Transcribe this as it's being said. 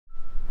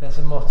There's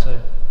a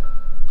motto.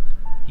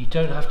 You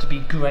don't have to be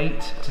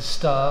great to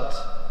start,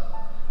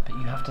 but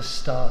you have to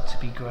start to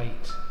be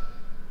great.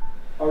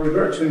 I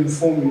regret to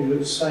inform you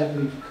that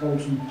sadly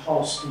Colton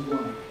passed away.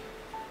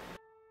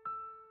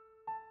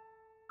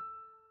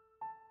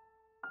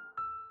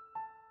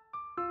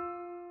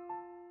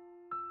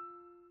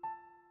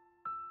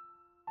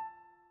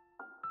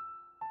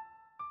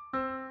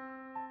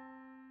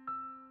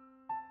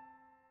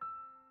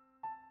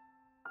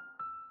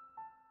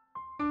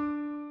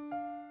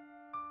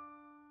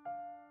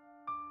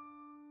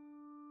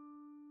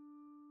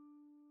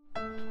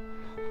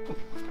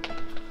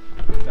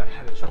 What the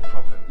hell is your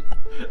problem?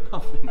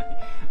 Nothing, mate.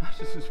 That's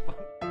just as fun.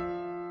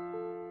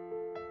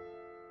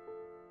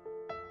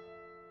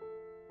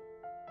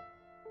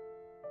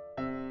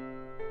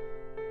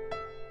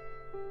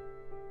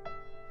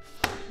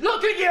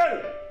 Look at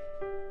you!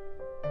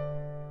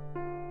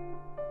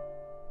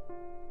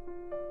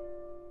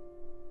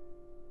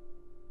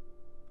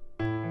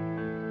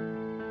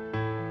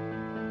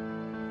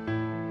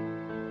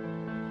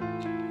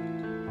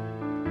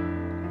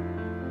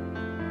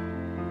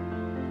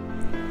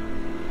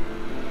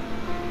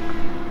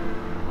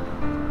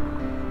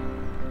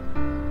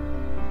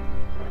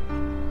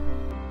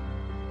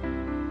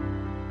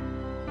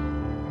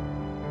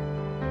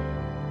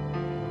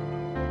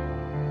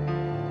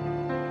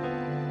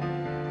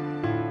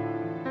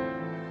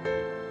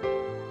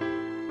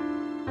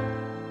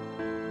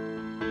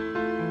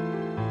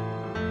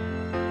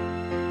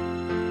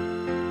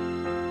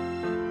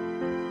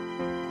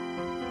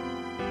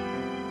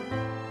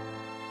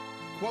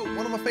 Quote,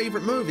 one of my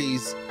favorite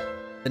movies,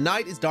 the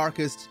night is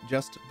darkest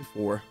just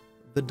before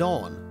the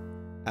dawn,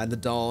 and the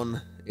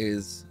dawn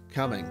is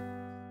coming.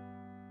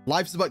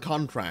 Life's about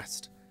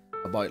contrast,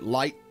 about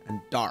light and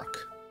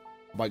dark,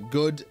 about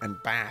good and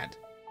bad.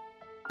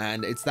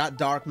 And it's that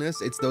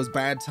darkness, it's those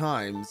bad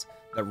times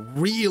that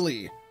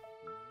really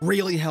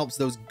helps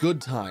those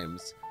good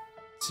times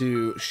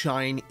to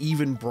shine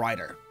even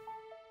brighter.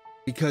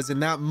 Because in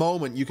that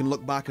moment, you can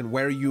look back on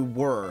where you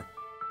were,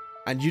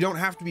 and you don't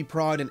have to be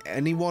proud in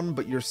anyone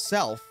but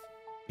yourself,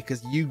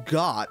 because you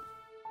got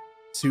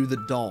to the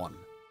dawn.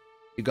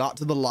 You got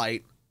to the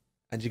light,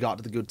 and you got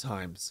to the good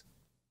times.